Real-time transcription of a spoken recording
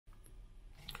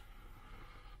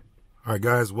All right,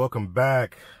 guys, welcome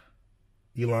back.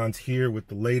 Elon's here with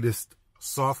the latest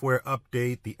software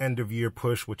update, the end of year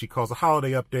push, which he calls a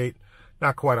holiday update.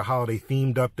 Not quite a holiday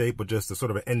themed update, but just a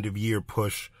sort of an end of year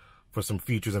push for some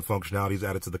features and functionalities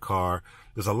added to the car.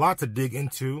 There's a lot to dig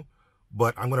into,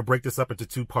 but I'm going to break this up into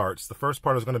two parts. The first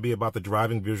part is going to be about the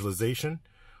driving visualization,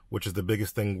 which is the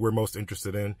biggest thing we're most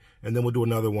interested in. And then we'll do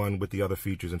another one with the other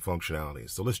features and functionalities.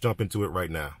 So let's jump into it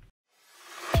right now.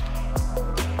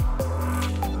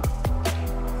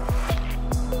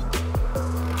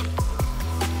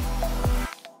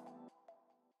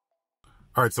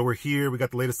 All right, so we're here. We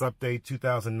got the latest update,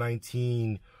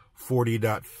 2019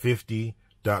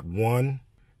 40.50.1. And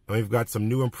we've got some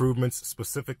new improvements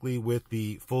specifically with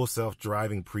the full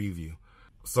self-driving preview.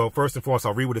 So first and foremost,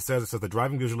 I'll read what it says. It says the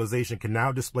driving visualization can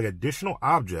now display additional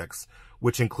objects,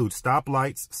 which include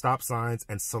stoplights, stop signs,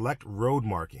 and select road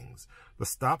markings. The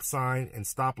stop sign and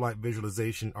stoplight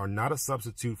visualization are not a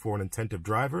substitute for an attentive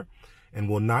driver and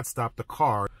will not stop the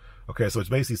car. Okay, so it's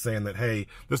basically saying that, hey,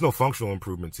 there's no functional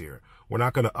improvements here. We're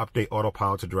not going to update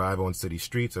autopilot to drive on city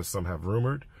streets, as some have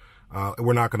rumored.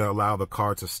 We're not going to allow the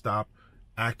car to stop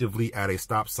actively at a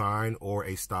stop sign or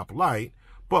a stop light,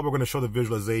 but we're going to show the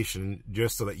visualization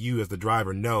just so that you as the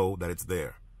driver know that it's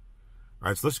there. All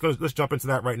right, so let's jump into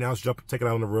that right now. Let's take it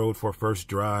out on the road for a first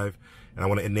drive. And I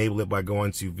want to enable it by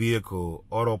going to Vehicle,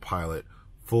 Autopilot,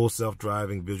 Full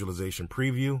Self-Driving Visualization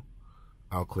Preview.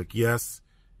 I'll click yes.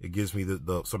 It gives me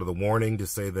the sort of the warning to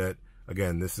say that,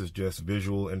 again, this is just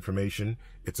visual information.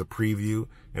 It's a preview,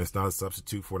 and it's not a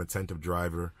substitute for an attentive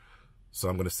driver. So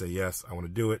I'm going to say yes, I want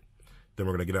to do it. Then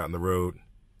we're going to get out on the road,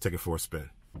 take it for a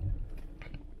spin.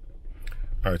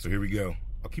 All right, so here we go.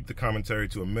 I'll keep the commentary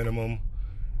to a minimum,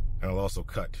 and I'll also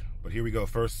cut. But here we go.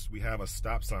 First, we have a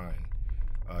stop sign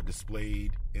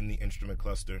displayed in the instrument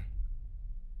cluster.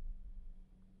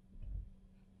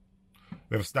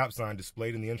 We have a stop sign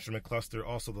displayed in the instrument cluster.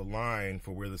 Also, the line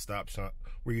for where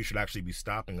where you should actually be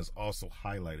stopping is also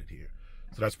highlighted here.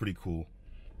 So that's pretty cool.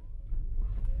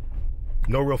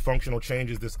 No real functional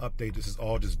changes this update. This is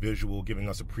all just visual, giving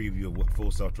us a preview of what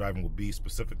full self-driving will be,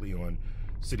 specifically on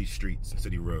city streets and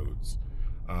city roads.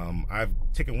 I've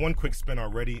taken one quick spin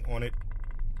already on it.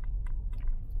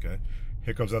 Okay,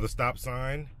 here comes another stop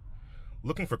sign.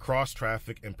 Looking for cross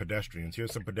traffic and pedestrians.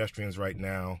 Here's some pedestrians right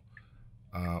now.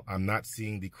 I'm not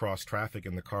seeing the cross traffic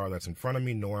in the car that's in front of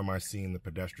me, nor am I seeing the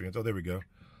pedestrians. Oh, there we go.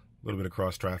 A little bit of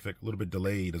cross traffic, a little bit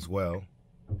delayed as well.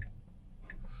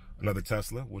 Another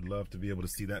Tesla. Would love to be able to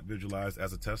see that visualized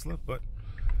as a Tesla, but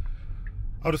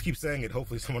I'll just keep saying it.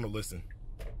 Hopefully someone will listen.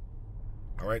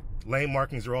 All right, lane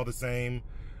markings are all the same.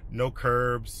 No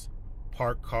curbs,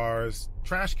 parked cars,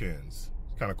 trash cans.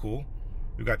 It's kind of cool.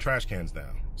 We've got trash cans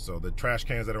now. So the trash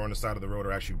cans that are on the side of the road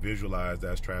are actually visualized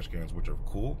as trash cans, which are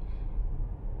cool.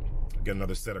 Again,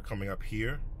 another set are coming up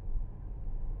here.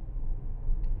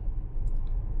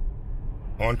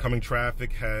 Oncoming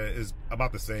traffic is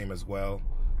about the same as well.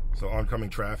 So oncoming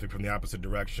traffic from the opposite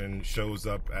direction shows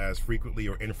up as frequently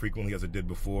or infrequently as it did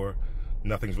before.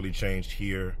 Nothing's really changed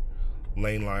here.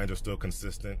 Lane lines are still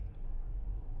consistent.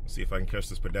 Let's see if I can catch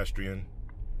this pedestrian.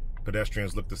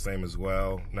 Pedestrians look the same as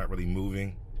well, not really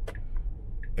moving.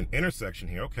 An intersection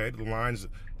here. Okay, the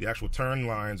actual turn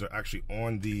lines are actually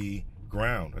on the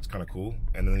ground. That's kind of cool.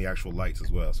 And then the actual lights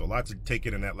as well. So a lot to take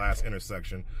in that last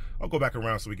intersection. I'll go back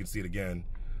around so we can see it again.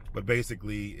 But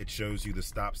basically, it shows you the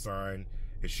stop sign.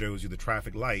 It shows you the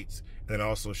traffic lights. And it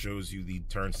also shows you the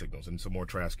turn signals and some more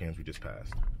trash cans we just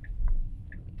passed.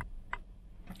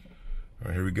 All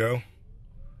right, here we go.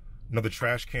 Another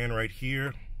trash can right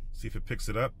here. See if it picks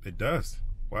it up. It does.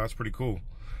 Wow, that's pretty cool.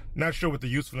 Not sure what the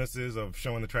usefulness is of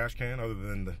showing the trash can other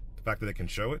than the fact that it can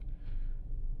show it.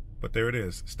 But there it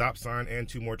is. Stop sign and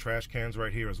two more trash cans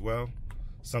right here as well.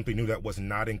 Something new that was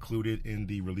not included in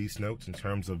the release notes in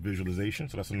terms of visualization.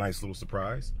 So that's a nice little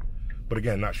surprise. But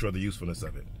again, not sure the usefulness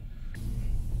of it.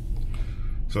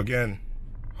 So again,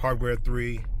 hardware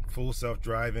 3, full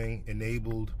self-driving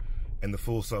enabled, and the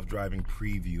full self-driving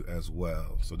preview as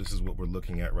well. So this is what we're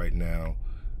looking at right now.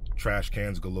 Trash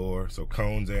cans galore, so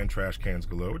cones and trash cans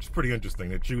galore, which is pretty interesting.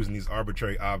 They're choosing these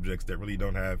arbitrary objects that really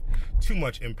don't have too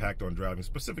much impact on driving,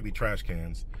 specifically trash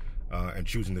cans, and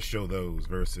choosing to show those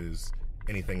versus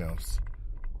anything else.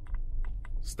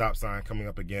 Stop sign coming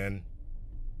up again.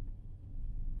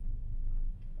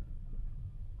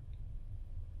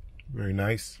 Very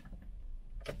nice.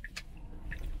 I'll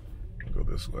go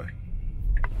this way.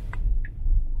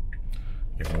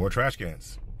 Here's more trash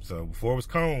cans. So before it was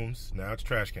cones, now it's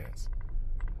trash cans.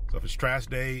 So if it's trash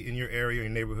day in your area, your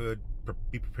neighborhood,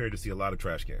 be prepared to see a lot of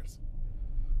trash cans.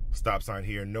 Stop sign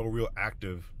here, no real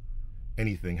active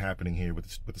anything happening here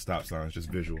with the stop sign, it's just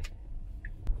visual.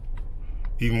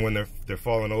 Even when they're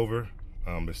falling over,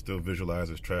 they're still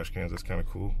visualized as trash cans. That's kind of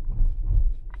cool.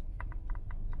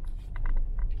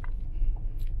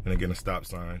 And again, a stop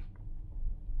sign.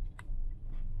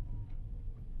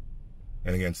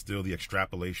 And again, still the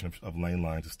extrapolation of lane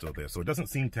lines is still there. So it doesn't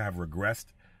seem to have regressed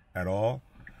at all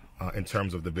in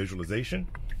terms of the visualization.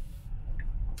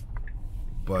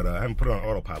 But I haven't put it on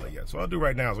autopilot yet. So what I'll do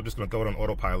right now is I'm just going to throw it on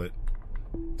autopilot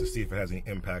to see if it has any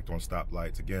impact on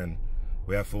stoplights. Again,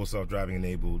 we have full self-driving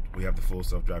enabled. We have the full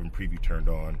self-driving preview turned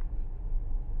on.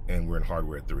 And we're in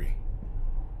hardware 3.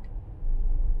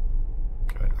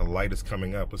 Okay, a light is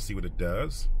coming up. Let's see what it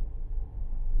does.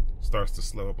 Starts to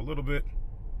slow up a little bit,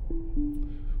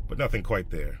 but nothing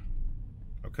quite there.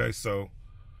 Okay, so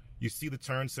you see the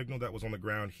turn signal that was on the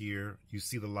ground here. You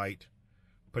see the light.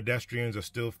 Pedestrians are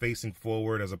still facing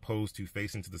forward as opposed to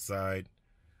facing to the side.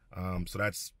 So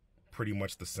that's pretty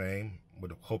much the same.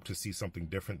 Would hope to see something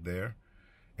different there.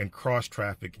 And cross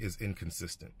traffic is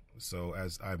inconsistent. So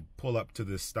as I pull up to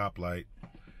this stoplight,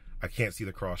 I can't see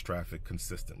the cross traffic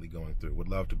consistently going through. Would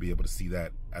love to be able to see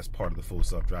that as part of the full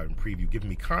self-driving preview, giving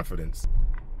me confidence.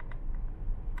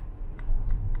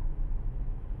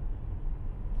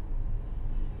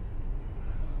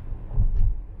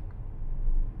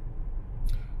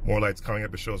 More lights coming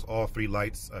up. It shows all 3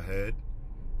 lights ahead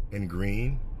in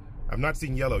green. I've not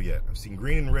seen yellow yet. I've seen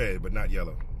green and red, but not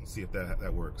yellow. Let's see if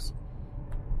that works.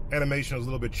 Animation is a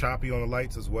little bit choppy on the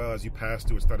lights as well. As you pass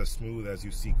through, it's not as smooth as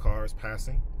you see cars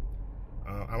passing.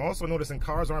 I'm also noticing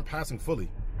cars aren't passing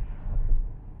fully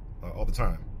all the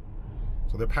time.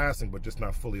 So they're passing, but just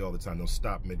not fully all the time. They'll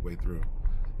stop midway through.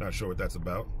 Not sure what that's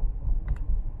about.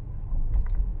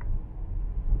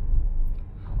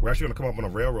 We're actually going to come up on a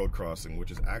railroad crossing,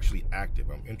 which is actually active.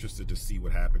 I'm interested to see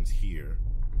what happens here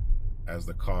as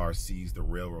the car sees the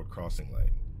railroad crossing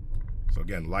light. So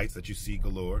again, lights that you see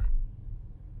galore.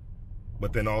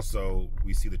 But then also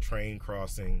we see the train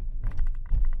crossing.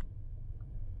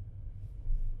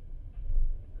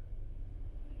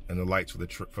 And the lights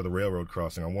for the railroad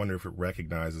crossing. I wonder if it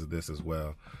recognizes this as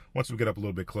well. Once we get up a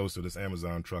little bit closer, this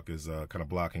Amazon truck is kind of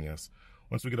blocking us.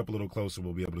 Once we get up a little closer,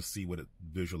 we'll be able to see what it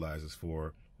visualizes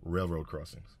for railroad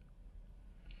crossings.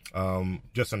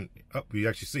 We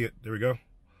actually see it. There we go. A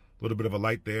little bit of a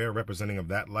light there representing of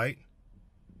that light.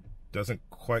 Doesn't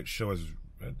quite show as,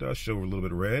 it does show a little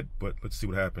bit red, but let's see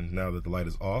what happens now that the light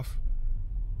is off.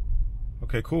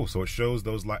 Okay, cool. So it shows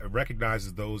those light, it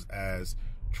recognizes those as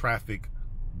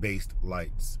traffic-based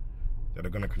lights that are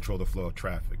going to control the flow of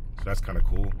traffic. So that's kind of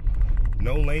cool.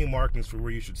 No lane markings for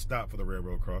where you should stop for the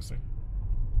railroad crossing.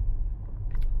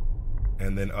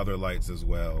 And then other lights as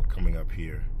well coming up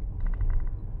here.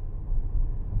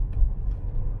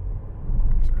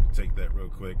 Sorry to take that real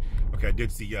quick. Okay, I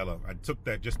did see yellow. I took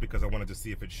that just because I wanted to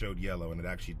see if it showed yellow, and it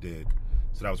actually did.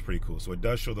 So that was pretty cool. So it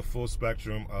does show the full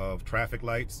spectrum of traffic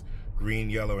lights, green,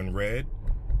 yellow, and red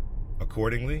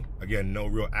accordingly. Again, no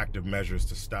real active measures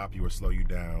to stop you or slow you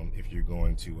down if you're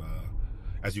going to,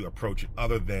 as you approach it,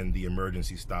 other than the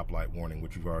emergency stoplight warning,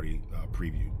 which we've already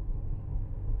previewed.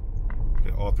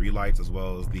 Okay, all 3 lights as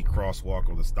well as the crosswalk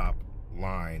or the stop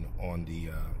line on the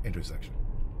intersection.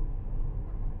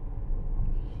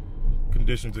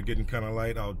 Conditions are getting kind of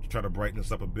light. I'll try to brighten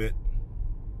this up a bit.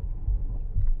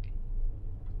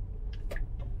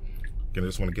 Again, I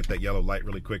just want to get that yellow light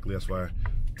really quickly. That's why I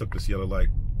took this yellow light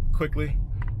quickly,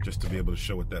 just to be able to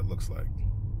show what that looks like.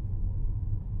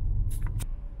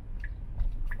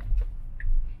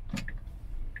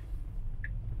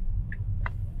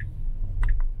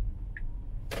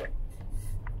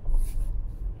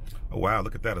 Oh wow,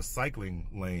 look at that, a cycling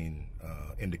lane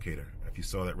indicator. If you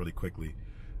saw that really quickly,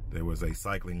 there was a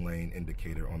cycling lane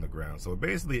indicator on the ground. So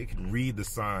basically it can read the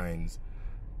signs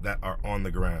that are on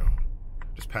the ground.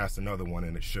 Just passed another one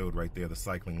and it showed right there the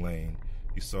cycling lane.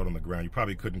 You saw it on the ground. You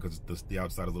probably couldn't because the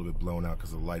outside is a little bit blown out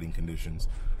because of the lighting conditions.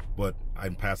 But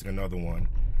I'm passing another one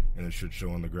and it should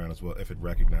show on the ground as well if it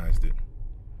recognized it.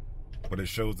 But it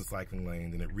shows the cycling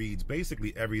lane and it reads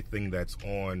basically everything that's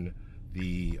on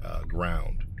the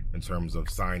ground in terms of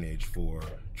signage for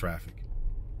traffic.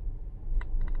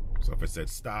 So if it said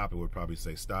stop, it would probably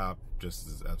say stop, just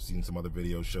as I've seen some other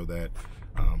videos show that.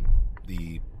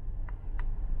 The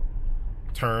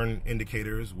turn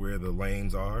indicators where the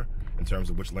lanes are, in terms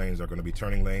of which lanes are going to be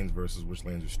turning lanes versus which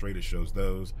lanes are straight, it shows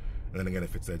those. And then again,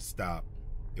 if it said stop,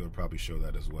 it would probably show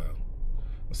that as well.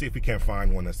 Let's see if we can't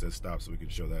find one that says stop so we can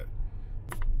show that.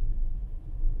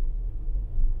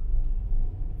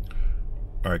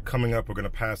 All right, coming up, we're going to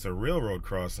pass a railroad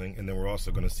crossing, and then we're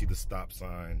also going to see the stop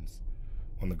signs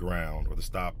on the ground, or the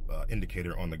stop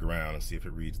indicator on the ground, and see if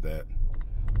it reads that.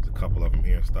 There's a couple of them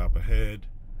here. Stop ahead.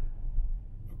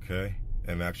 Okay.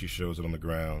 and actually shows it on the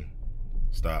ground.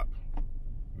 Stop.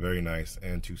 Very nice,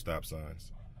 and 2 stop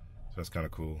signs. So that's kind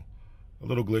of cool. A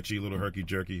little glitchy, a little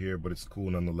herky-jerky here, but it's cool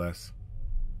nonetheless.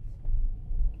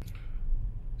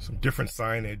 Some different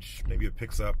signage. Maybe it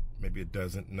picks up, maybe it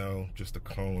doesn't. No, just a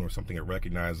cone or something that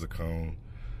recognizes a cone.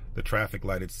 The traffic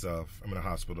light itself. I'm in a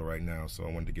hospital right now, so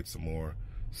I wanted to get some more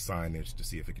signage to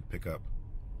see if it could pick up.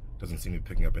 Doesn't seem to be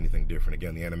picking up anything different.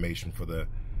 Again, the animation for the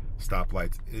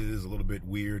stoplights is a little bit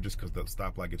weird just because the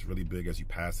stoplight gets really big as you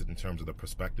pass it in terms of the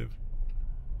perspective.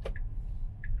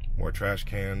 More trash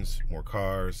cans, more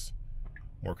cars,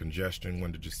 more congestion.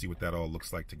 Wanted to just see what that all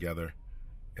looks like together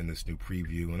in this new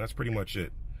preview, and that's pretty much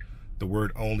it. The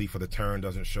word only for the turn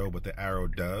doesn't show, but the arrow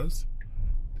does.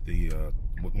 The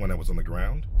one that was on the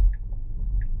ground.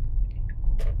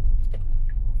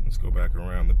 Let's go back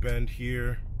around the bend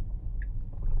here.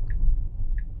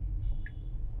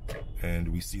 And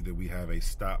we see that we have a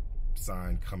stop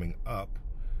sign coming up.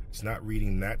 It's not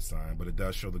reading that sign, but it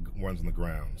does show the ones on the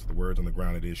ground. So the words on the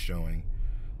ground it is showing,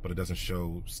 but it doesn't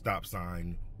show stop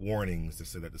sign warnings to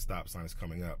say that the stop sign is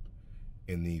coming up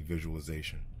in the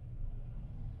visualization.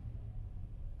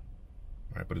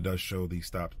 All right, but it does show the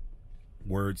stop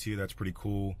words here. That's pretty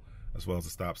cool, as well as the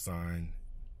stop sign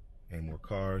and more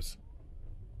cars.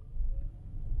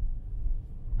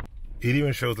 It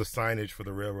even shows the signage for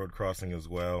the railroad crossing as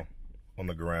well on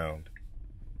the ground.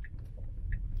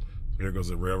 So here goes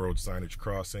the railroad signage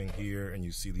crossing here, and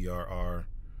you see the RR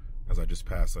as I just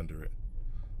pass under it.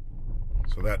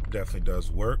 So that definitely does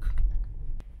work.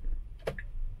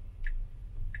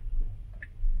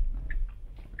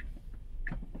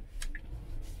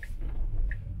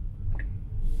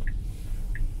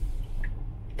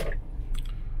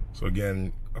 So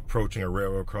again, approaching a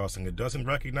railroad crossing, it doesn't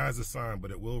recognize the sign,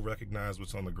 but it will recognize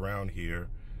what's on the ground here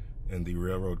in the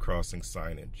railroad crossing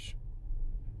signage,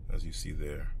 as you see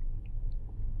there.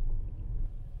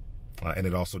 And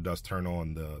it also does turn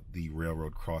on the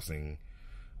railroad crossing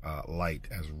light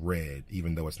as red,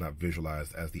 even though it's not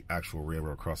visualized as the actual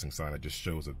railroad crossing sign. It just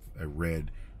shows a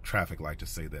red traffic light to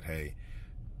say that, hey,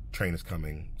 train is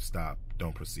coming, stop,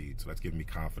 don't proceed. So that's giving me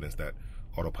confidence that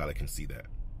autopilot can see that.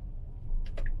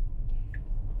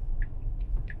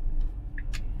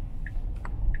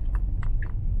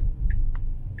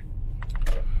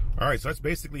 All right, so that's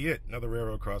basically it. Another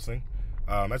railroad crossing.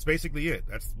 That's basically it.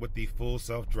 That's what the full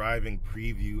self-driving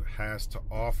preview has to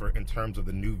offer in terms of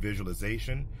the new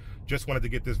visualization. Just wanted to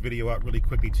get this video out really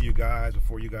quickly to you guys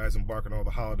before you guys embark on all the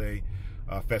holiday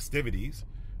festivities.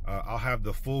 I'll have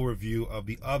the full review of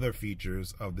the other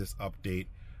features of this update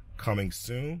coming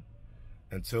soon.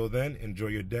 Until then, enjoy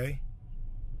your day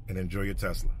and enjoy your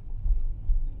Tesla.